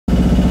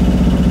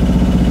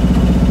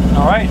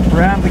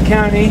Around the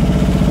County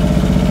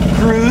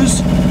Cruise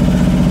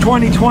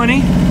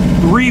 2020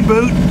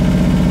 reboot.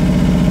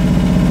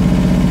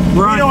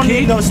 We don't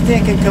need no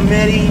stinking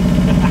committee.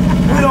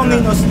 We don't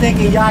need no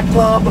stinking yacht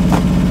club.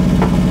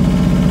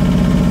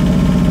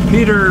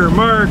 Peter,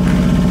 Mark,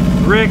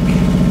 Rick,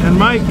 and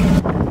Mike.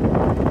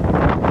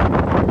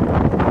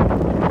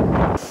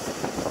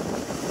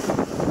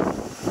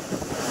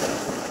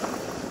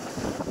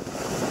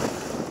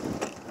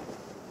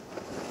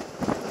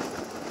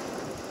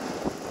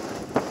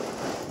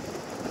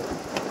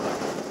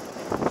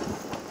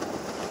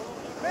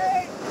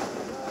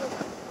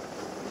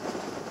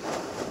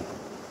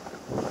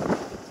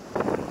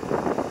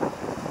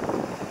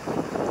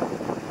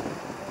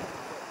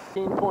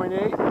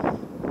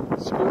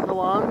 Scooting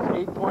along,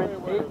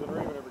 8.8.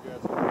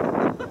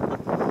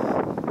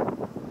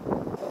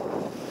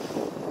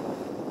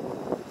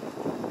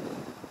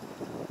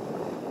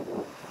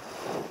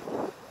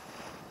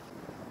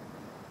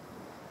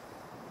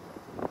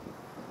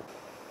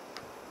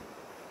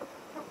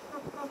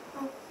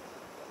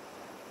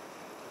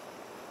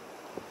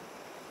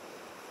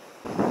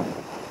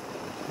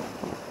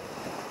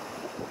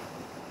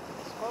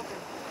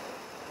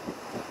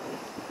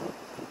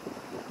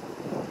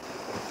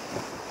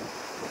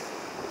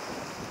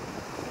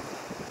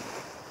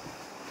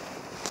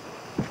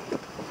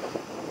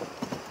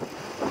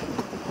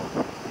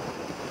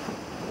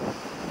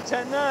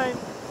 Ten 9,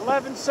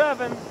 11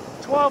 7,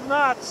 12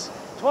 knots,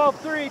 12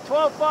 3,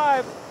 12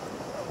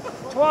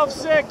 5, 12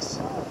 6.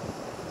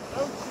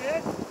 Oh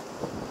shit!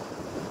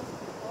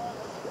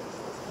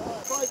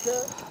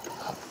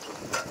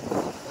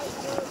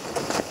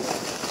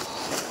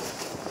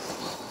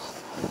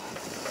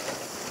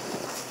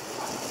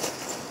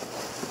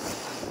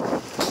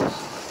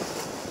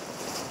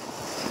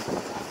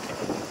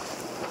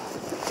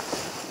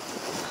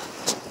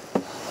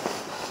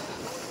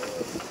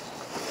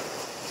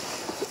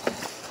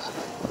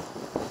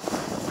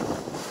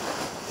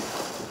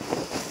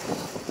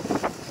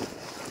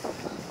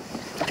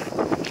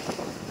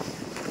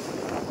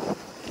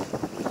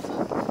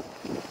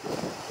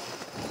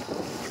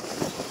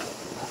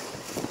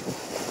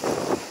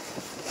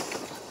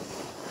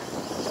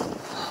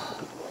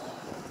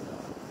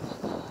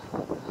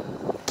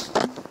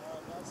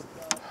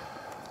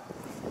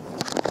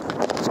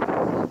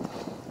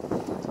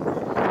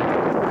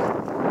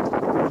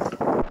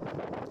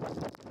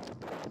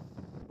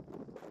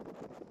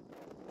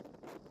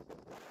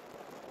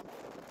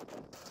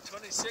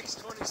 Six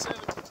 27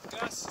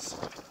 gusts.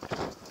 Rocking.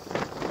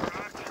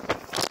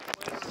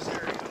 Way to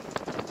Rosario.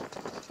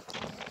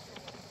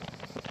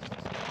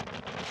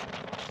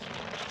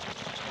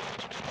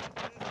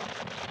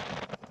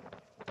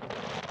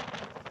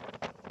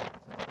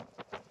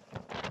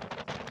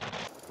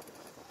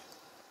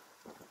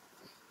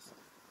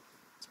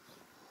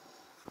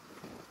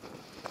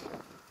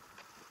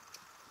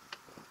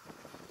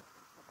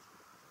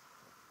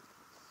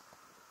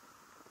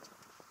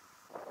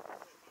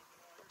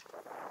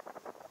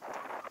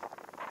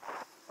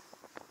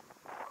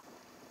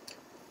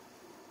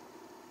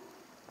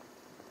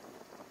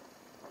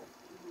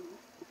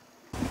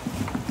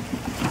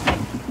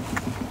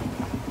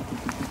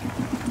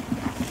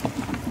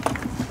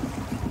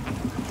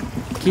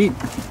 Keet,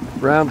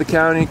 Round the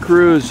County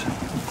Cruise,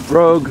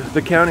 Rogue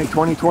the County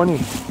 2020.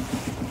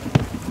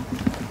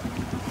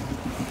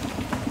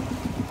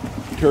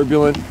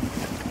 Turbulent,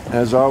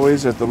 as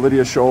always, at the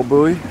Lydia Shoal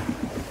buoy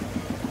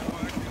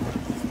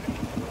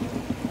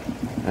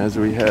as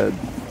we head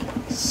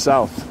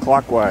south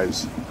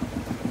clockwise.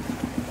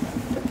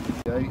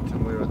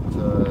 And we're at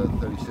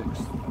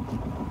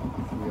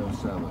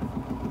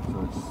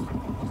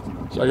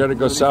 36,307. So I got to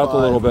go south a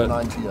little bit.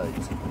 98.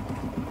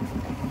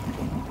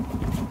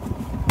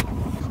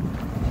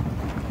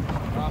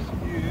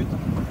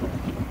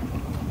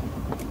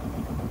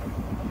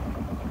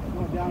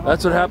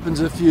 That's what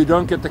happens if you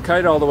don't get the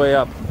kite all the way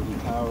up. You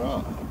power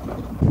up.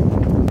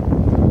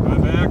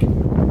 Right back.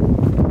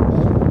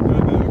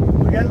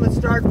 Right back. Let's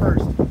start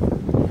first.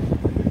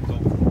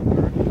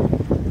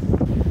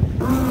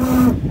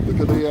 Look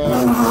at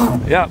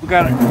the Yeah, we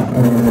got it.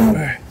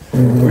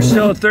 We're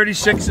still at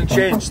 36 and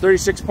change,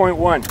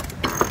 36.1.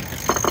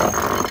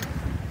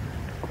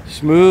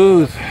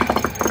 Smooth.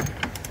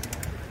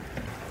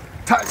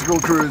 tactical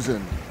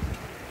cruising.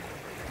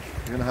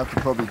 You're gonna have to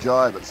probably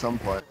jibe at some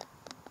point.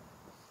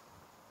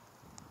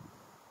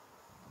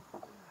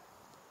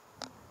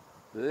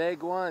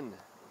 Leg one.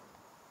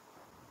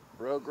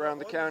 Rogue around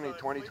the county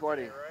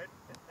 2020.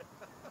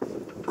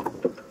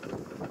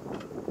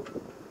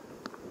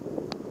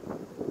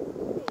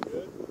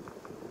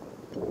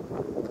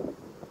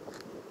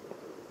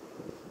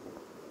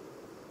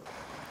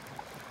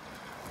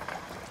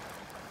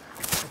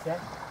 Okay.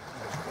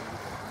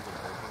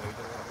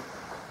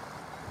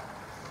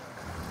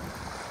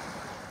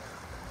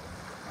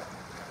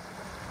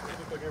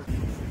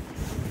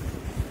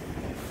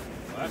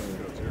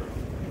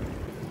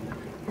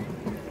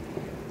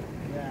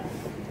 Yeah.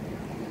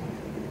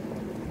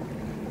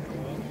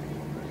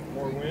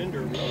 More wind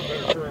or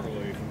better current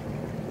relief?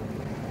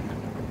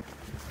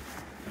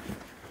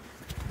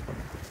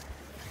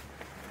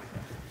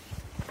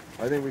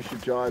 I think we should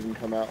jive and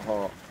come out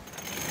hot.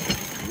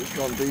 Just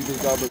on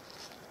BBW.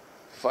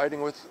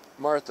 Fighting with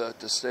Martha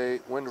to stay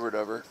windward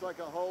of her. Looks like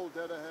a hole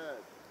dead ahead.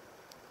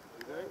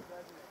 You think?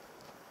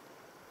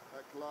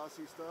 That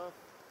classy stuff?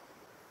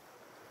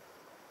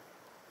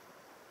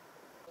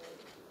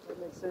 That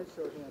makes sense,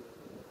 shorthand.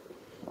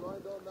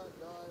 Mind on that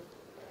guy.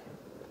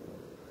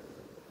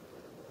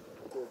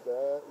 Good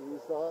there,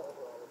 ease that.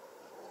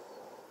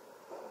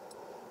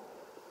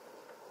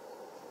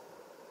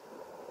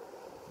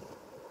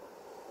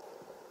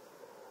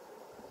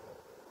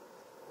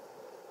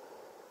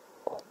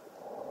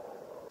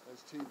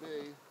 There's TV.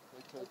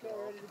 They take Okay, it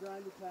off. ready to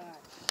grind the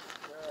tack.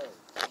 Okay.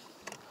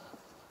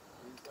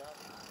 Ease that.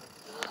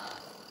 That's good.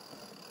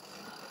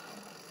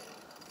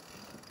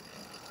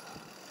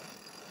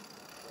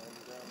 Grind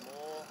it down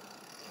more.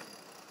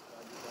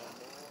 Grind it down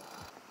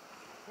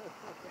more.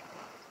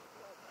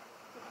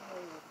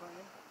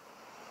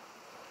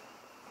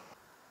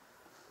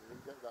 We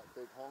didn't get that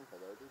big honker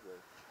though, did we?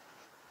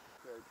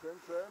 Okay,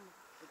 trim.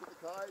 Look at the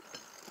kite.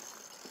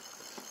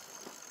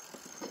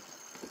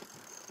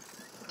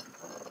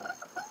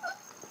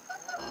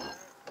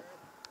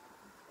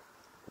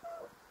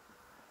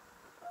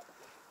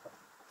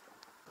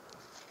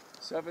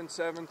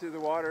 Seven through the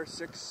water,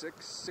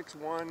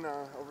 6-6-6-1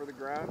 over the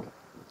ground.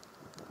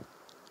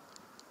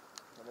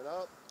 Coming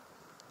up.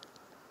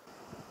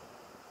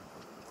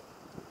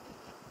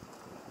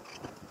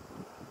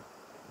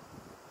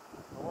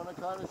 I want to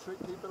kind of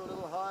keep it a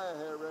little higher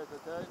here, Rick,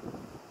 okay?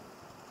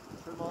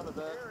 Trim on a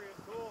bit.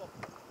 Cool.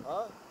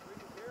 Huh? We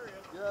can carry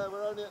it. Yeah,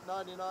 we're only at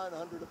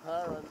 9,900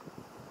 apparent.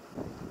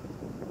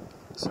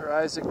 Sir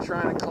Isaac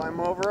trying to climb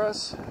over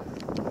us.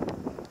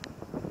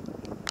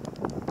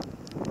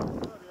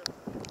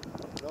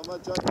 Not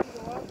much I can do.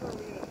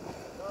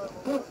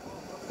 No,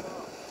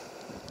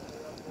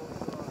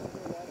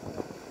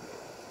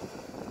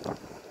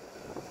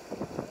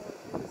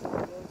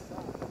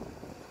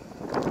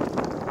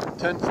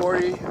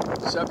 1040,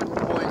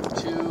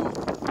 7.2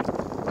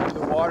 through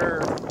the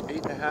water,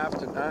 8.5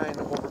 to 9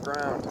 over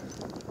ground.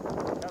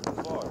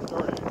 Captain's log,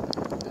 30.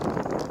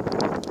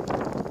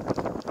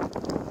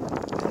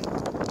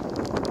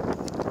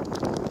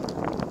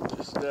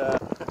 Just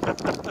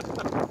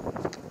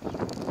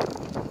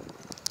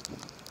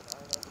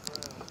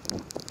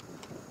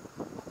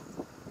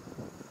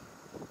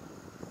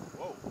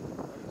Whoa,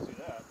 I didn't see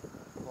that.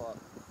 what?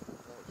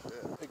 Oh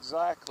shit.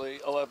 exactly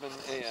 11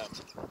 a.m. Yeah,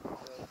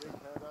 big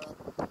head up.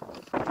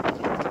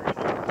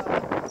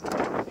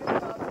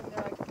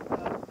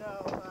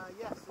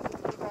 Yes, this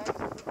is the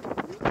bags.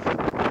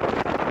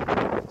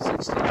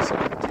 16,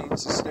 17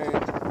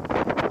 sustained.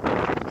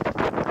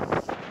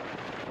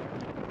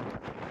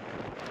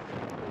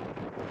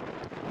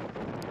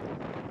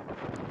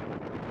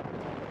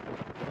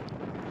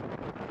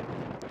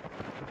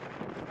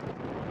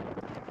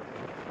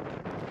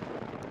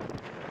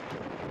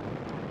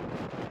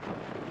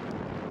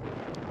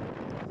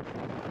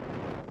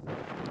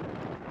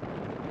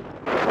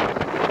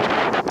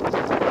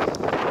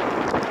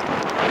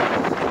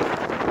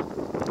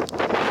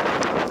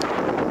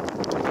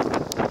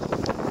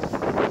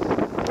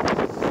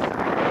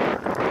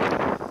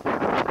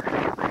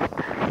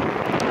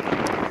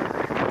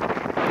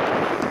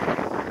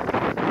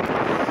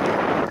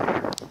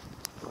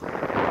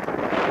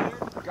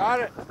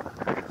 Got it.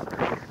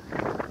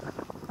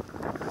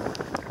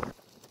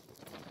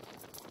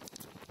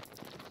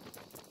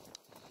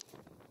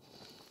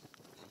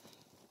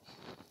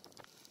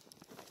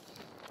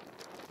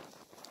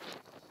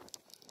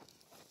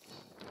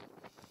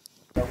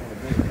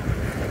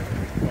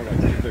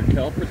 Their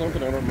kelp or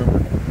something? I don't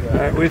remember. All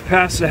right, we've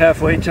passed the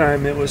halfway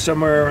time. It was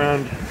somewhere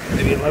around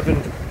maybe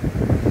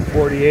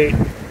 11:48.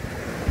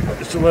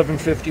 It's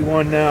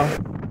 11:51 now.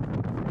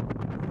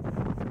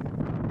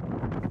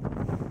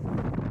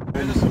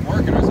 This isn't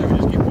working. I say we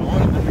just keep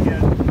going and then we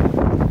get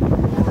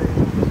more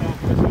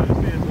southwest side of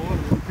San Juan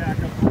and we tack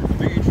up towards the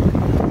beach.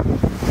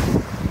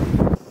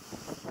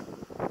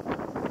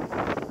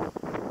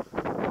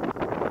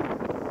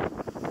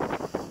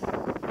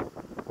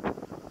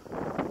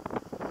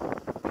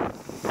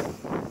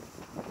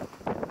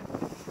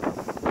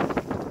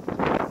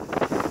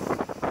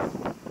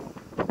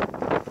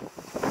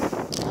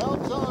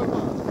 Help's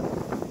over.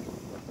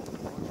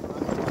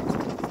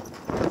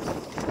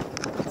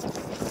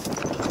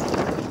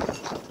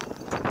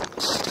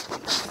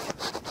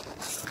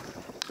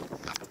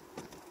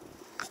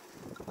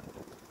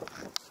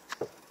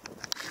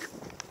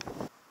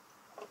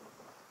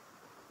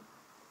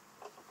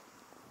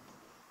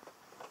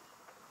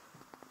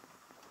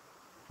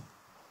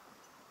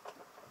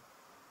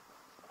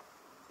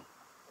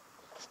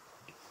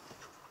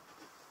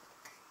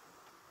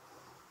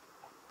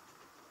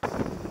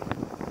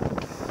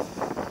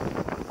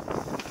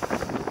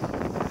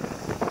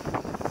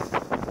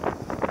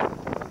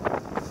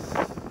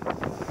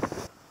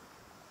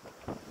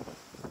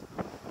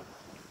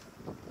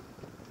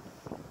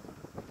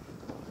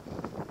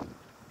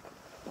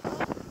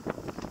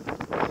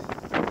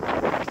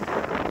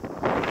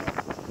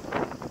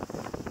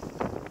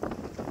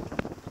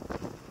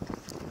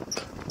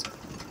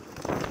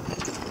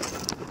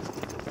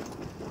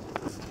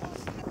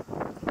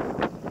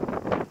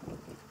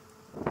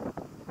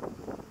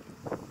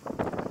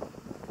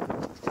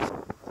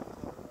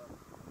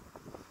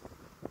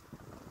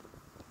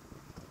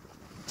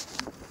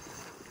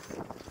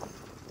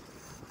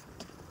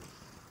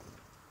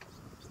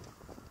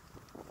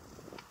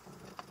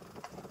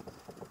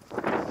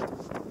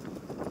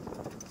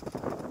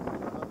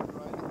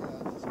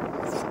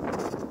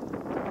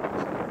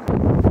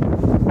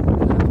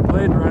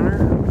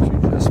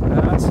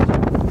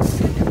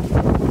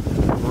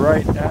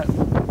 right at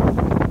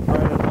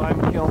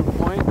Lime Kiln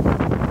Point.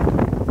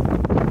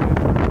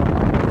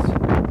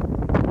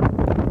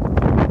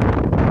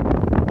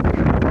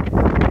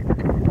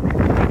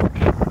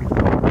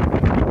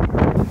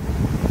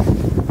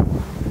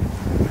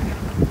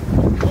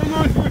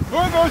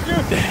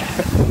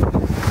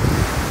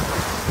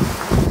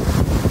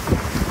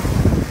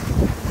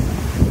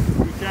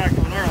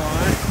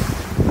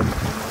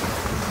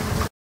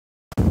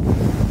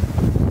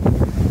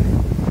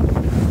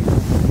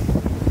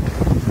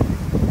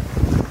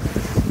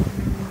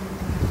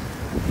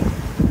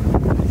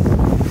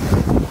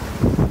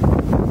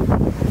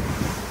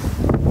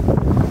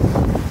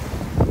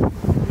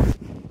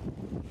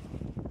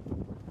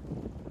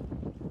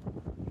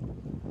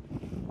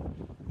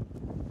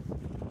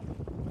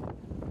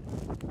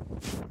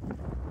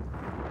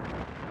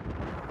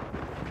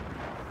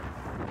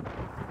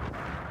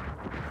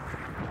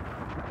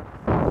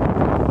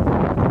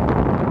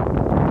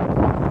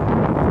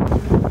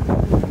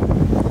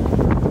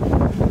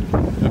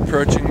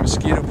 Approaching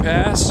Mosquito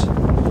Pass,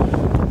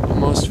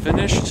 almost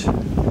finished.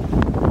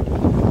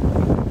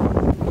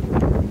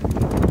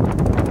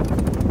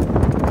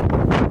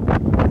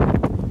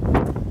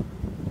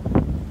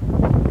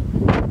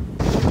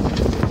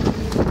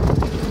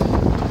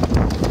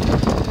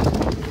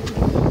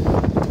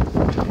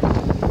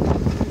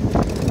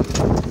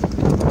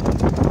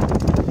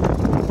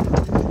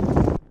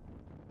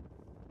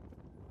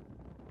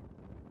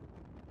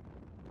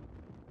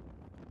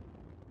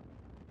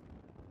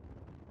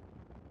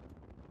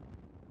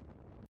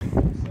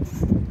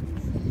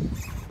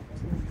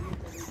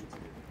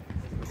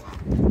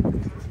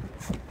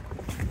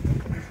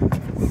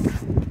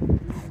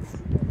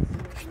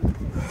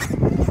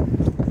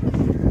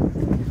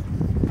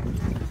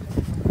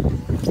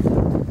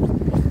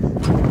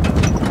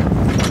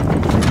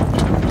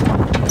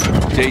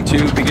 Day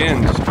 2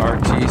 begins,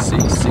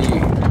 RTCC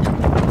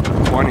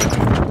 20,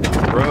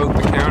 Rogue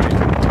the County,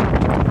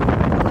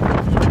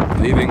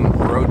 leaving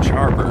Roach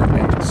Harbor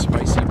in a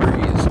spicy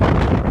breeze.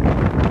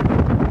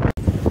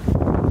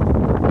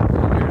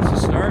 And here's the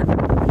start.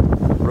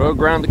 Rogue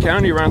around the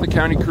county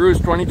cruise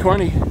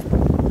 2020.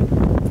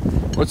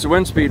 What's the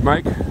wind speed,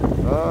 Mike? 16,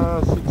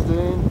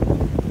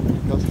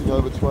 gusting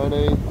over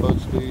 20, boat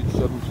speed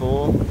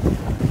 7.4.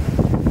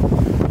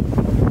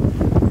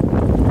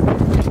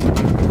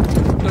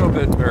 A little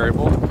bit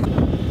variable.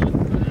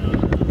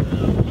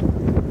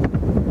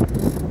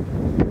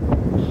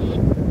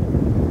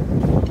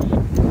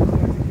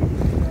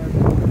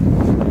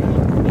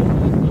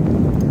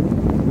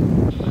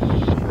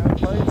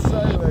 Plain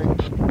sailing.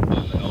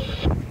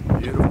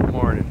 Beautiful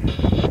morning.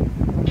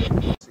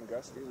 And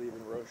gusty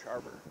leaving Roche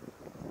Harbor.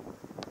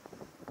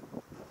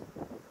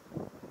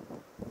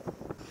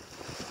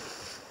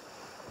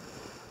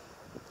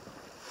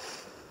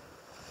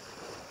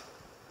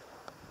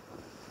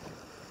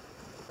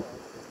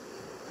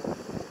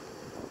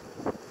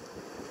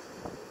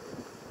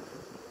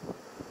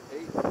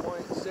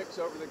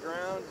 Over the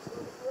ground.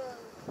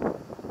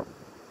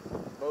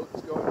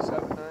 Boat's going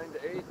 7.9 to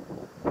 8.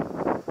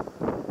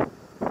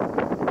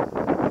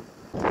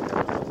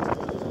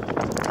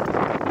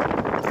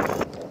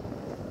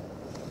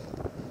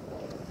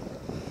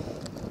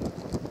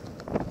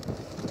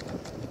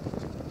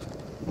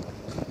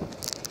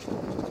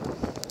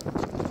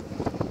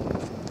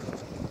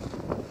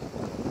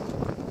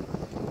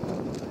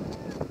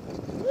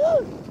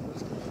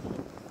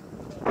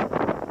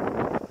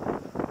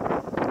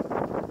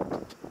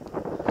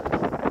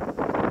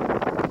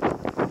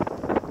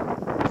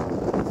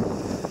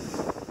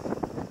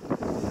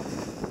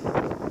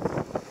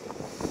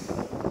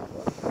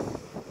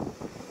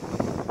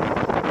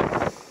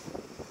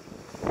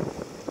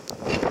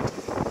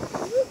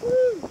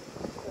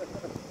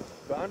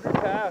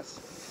 Pass.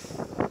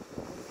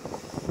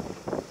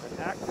 An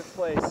active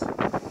place.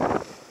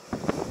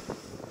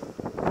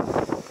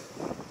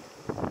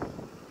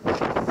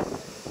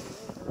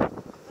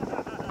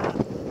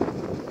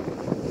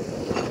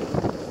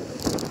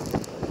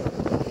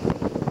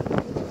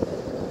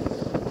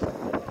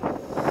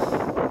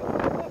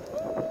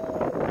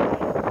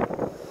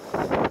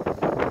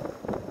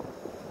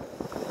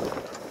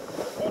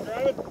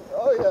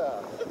 Oh yeah.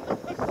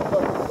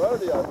 Fucking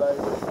rodeo,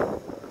 baby.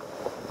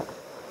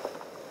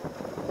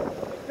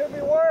 Could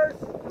be worse.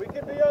 We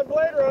could be on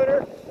Blade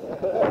Runner.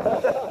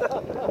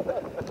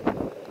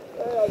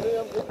 Hey, I think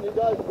I'm getting you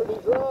guys pretty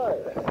dry.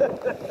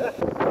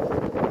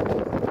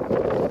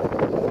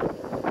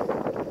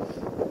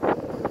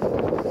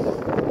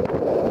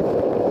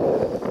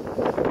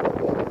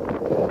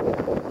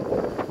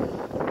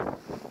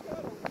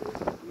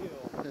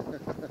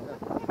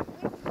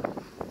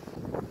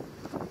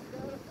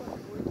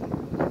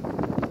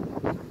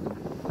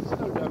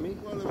 Well, I mean,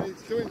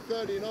 it's doing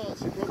 30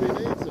 knots, he probably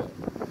needs it.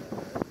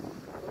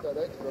 Put that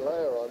extra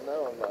layer on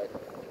now, I'm like,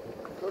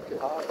 cook it.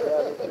 Oh,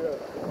 yeah, me too.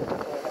 My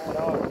hat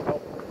on,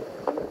 help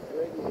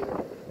radiator.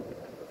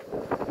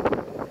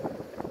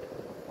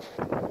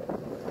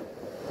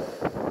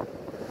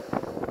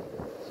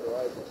 It's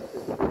alright, just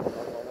keep it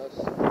on us.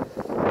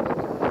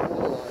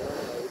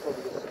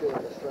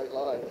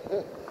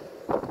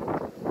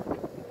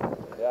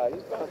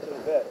 bouncing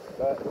a bit,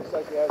 but it looks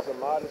like he has a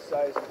modest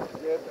sized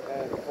jib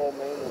and full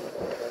main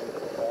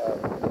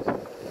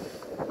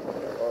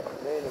or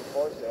main and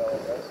foresail, I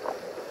guess.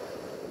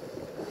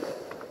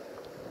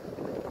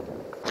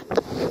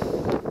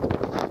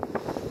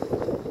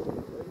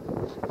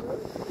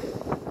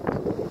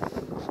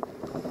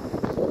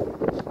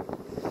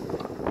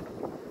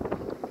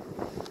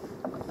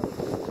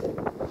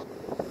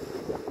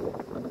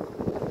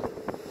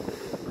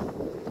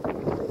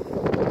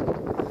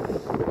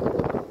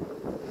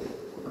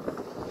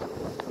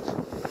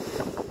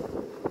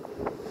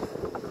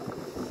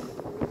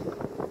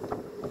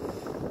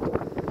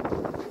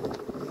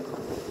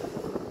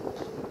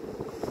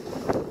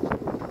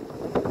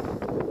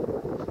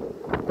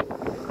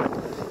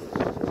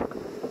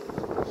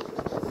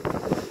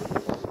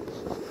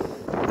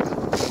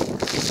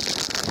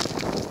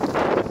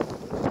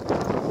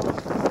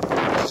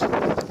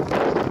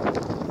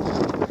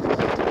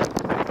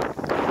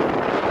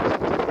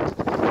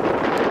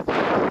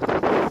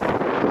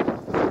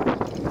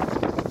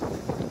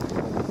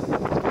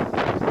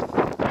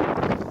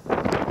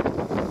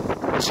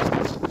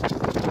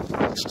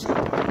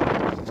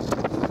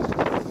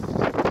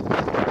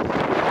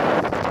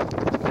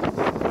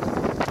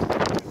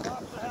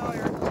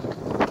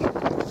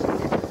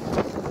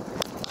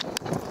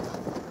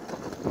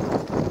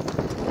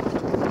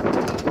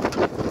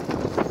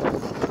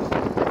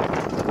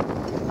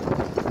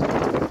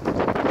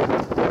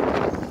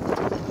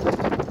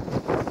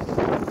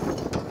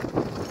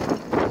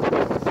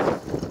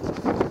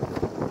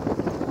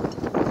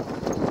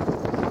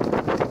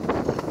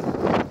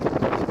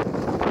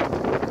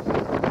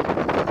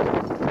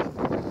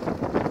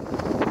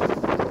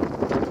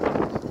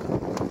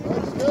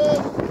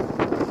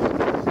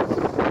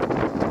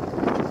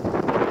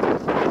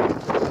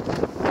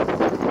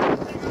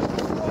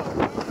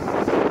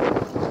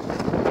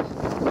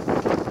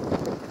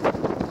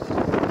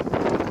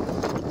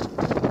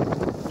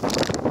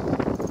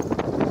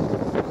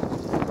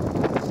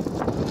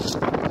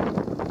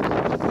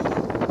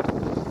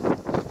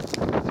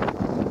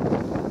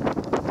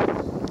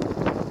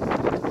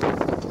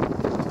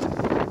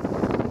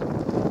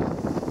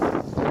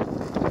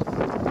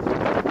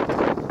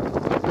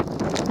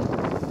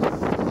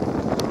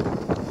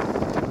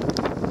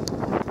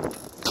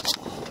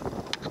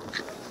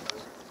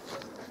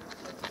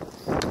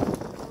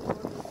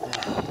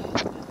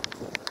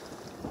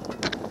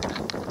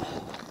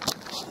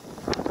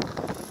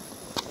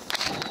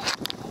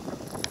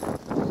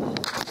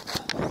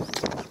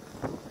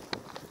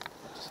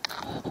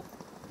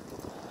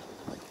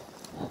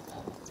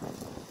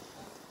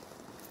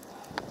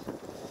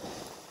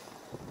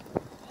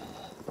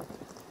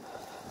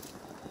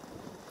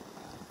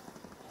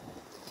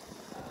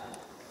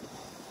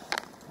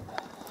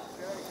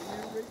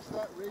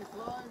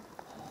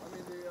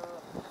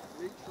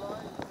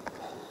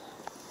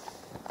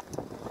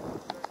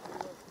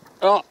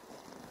 Oh.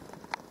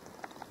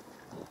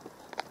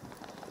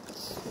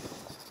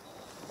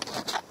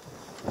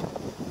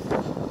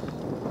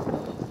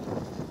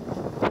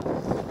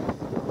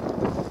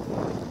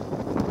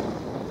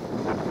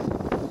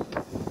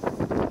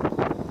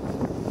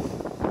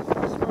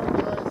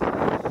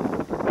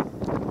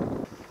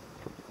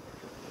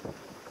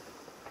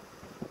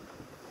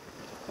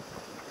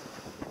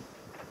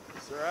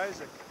 Sir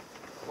Isaac,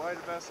 quite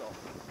a vessel,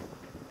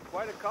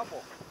 quite a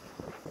couple.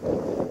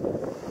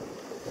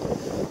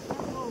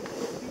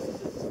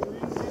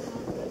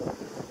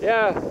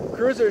 Yeah,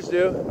 cruisers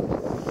do.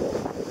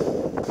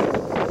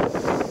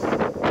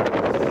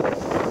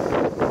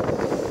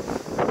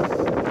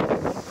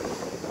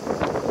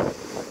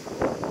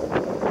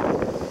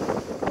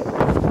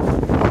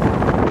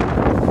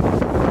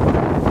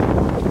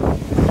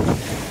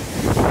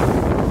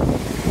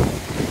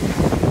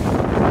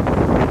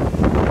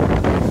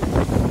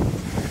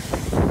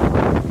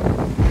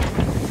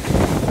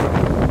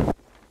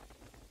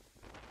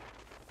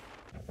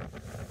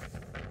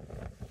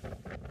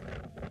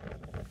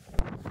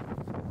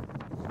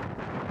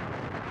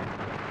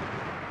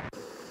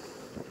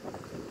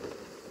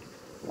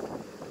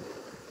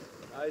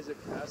 Isaac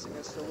passing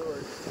us to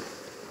leeward.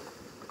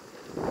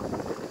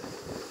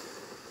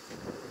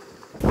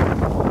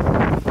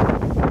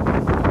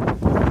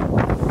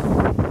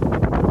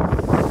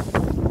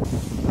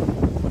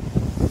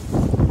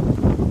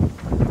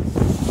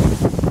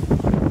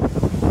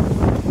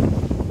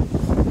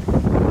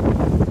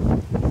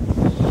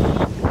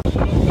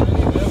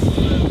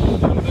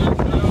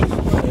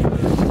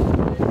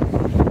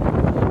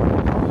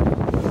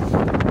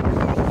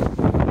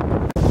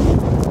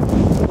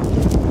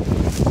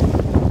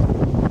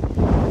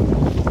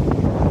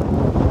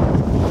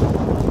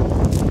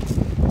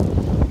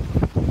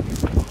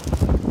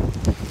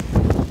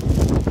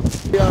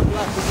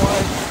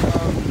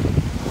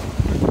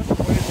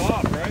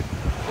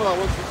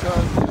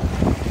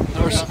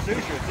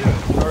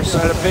 North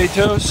side of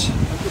Patos.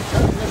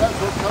 That's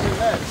what's coming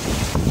next.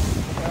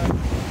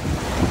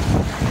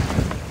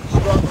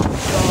 Struck on the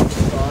starboard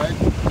side.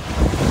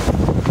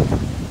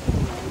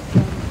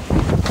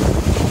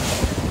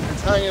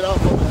 It's hanging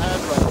up on the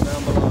handrail.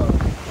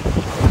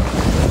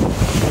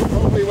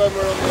 when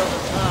we're on the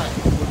other tack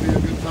would be a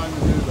good time to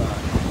do that.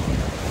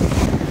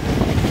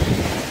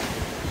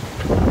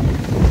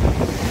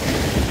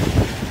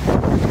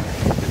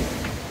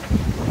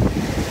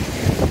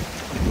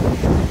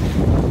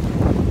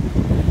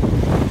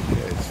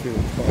 Okay, it's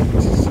feeling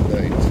quite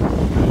sedate.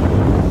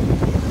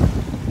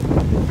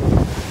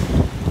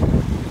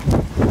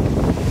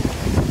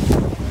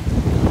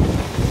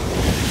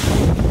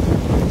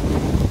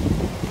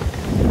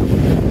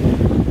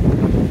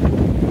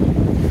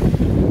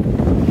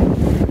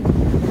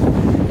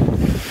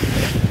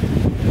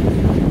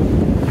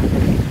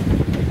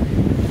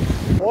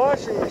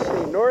 Washing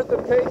machine north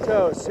of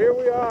Patos. Here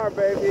we are,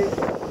 baby.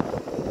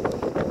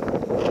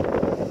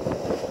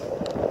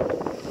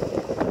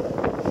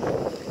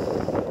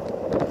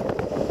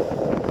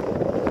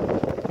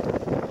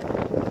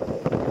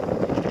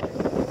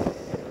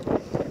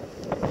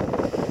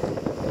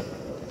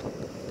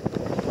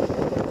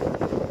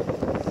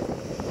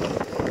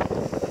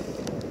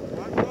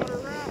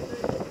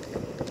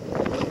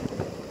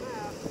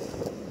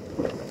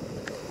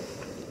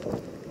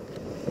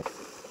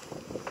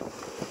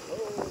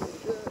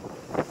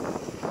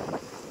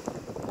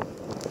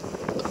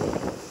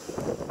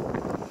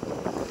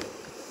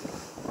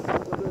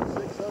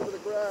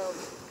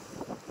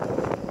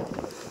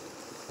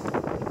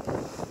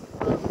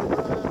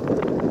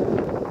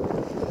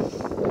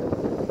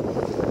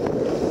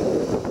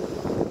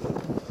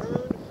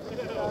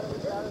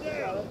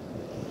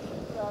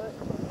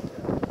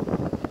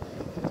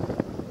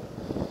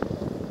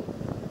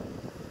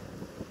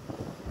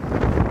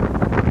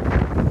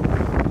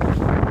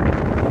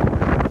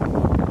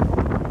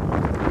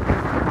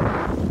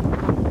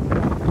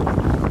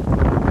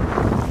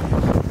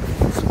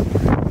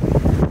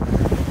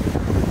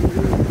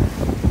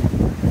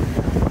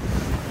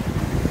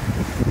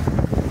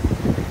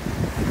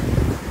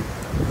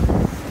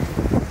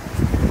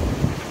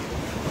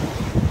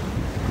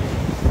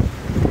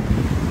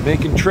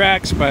 Making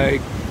tracks by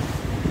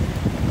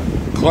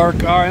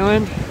Clark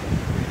Island.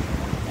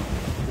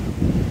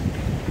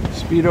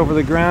 Speed over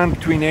the ground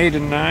between 8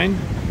 and 9.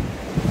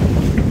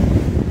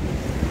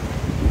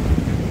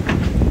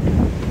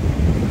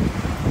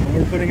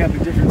 We're putting up a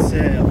different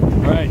sail.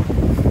 Right.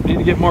 Need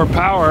to get more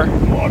power.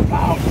 More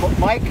power.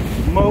 Mike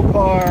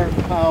Mopar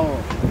Powell.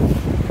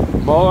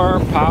 More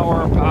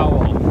power,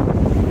 Powell.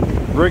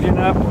 Bringing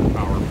up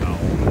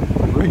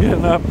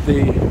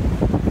the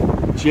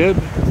jib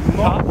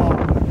top.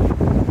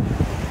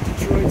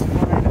 Detroit's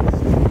finest.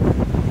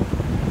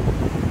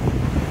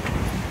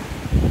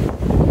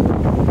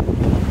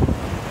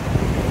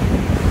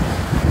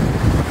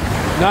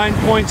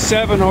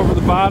 .7 over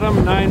the bottom,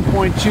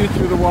 9.2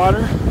 through the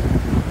water.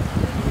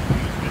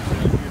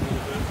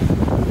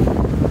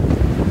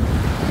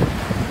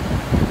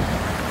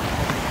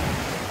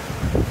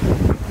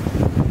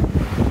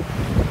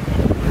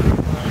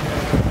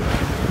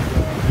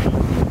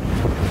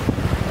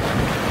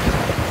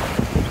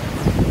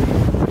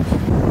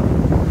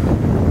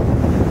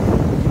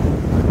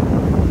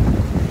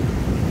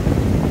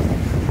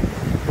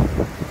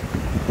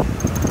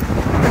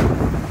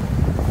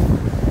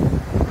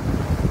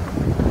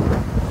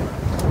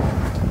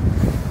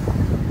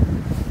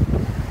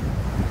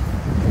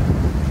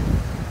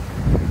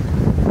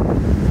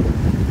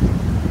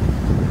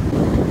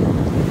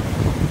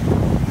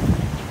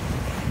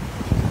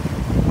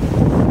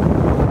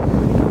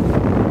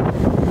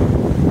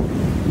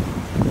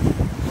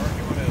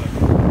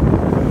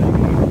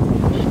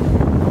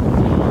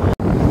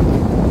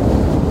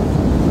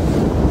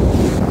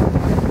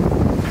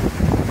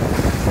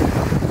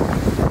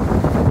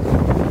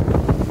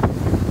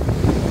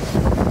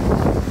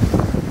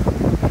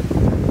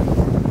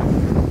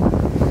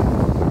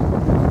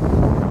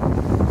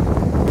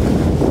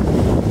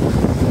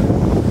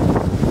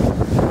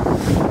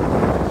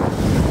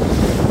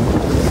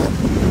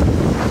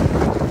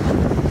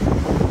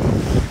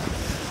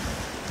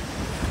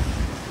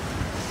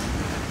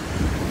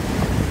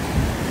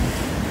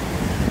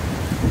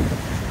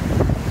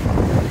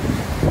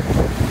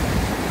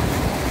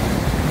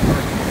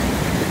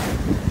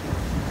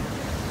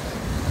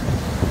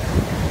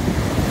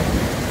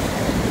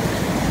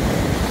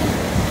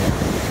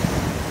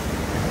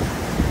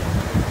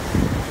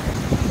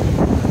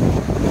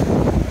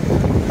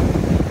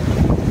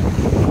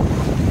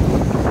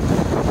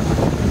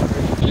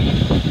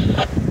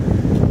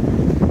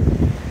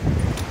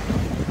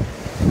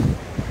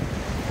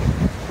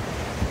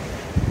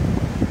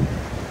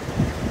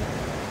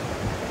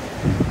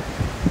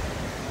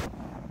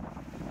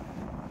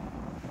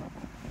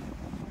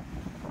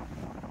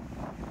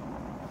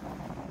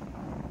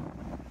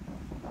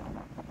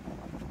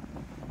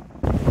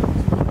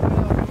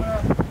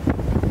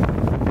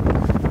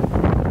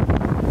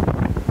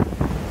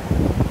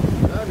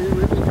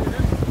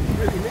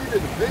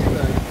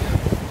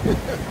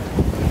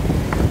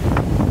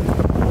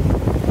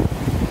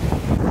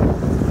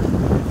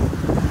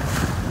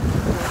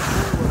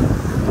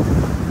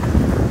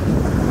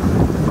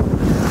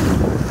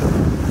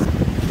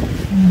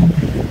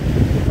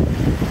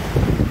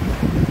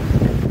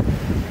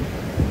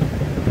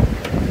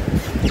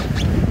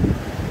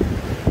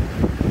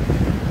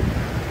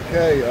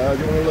 Okay,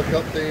 do you want to look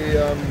up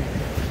the...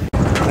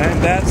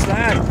 And that's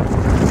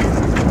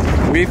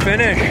that. We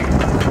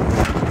finish.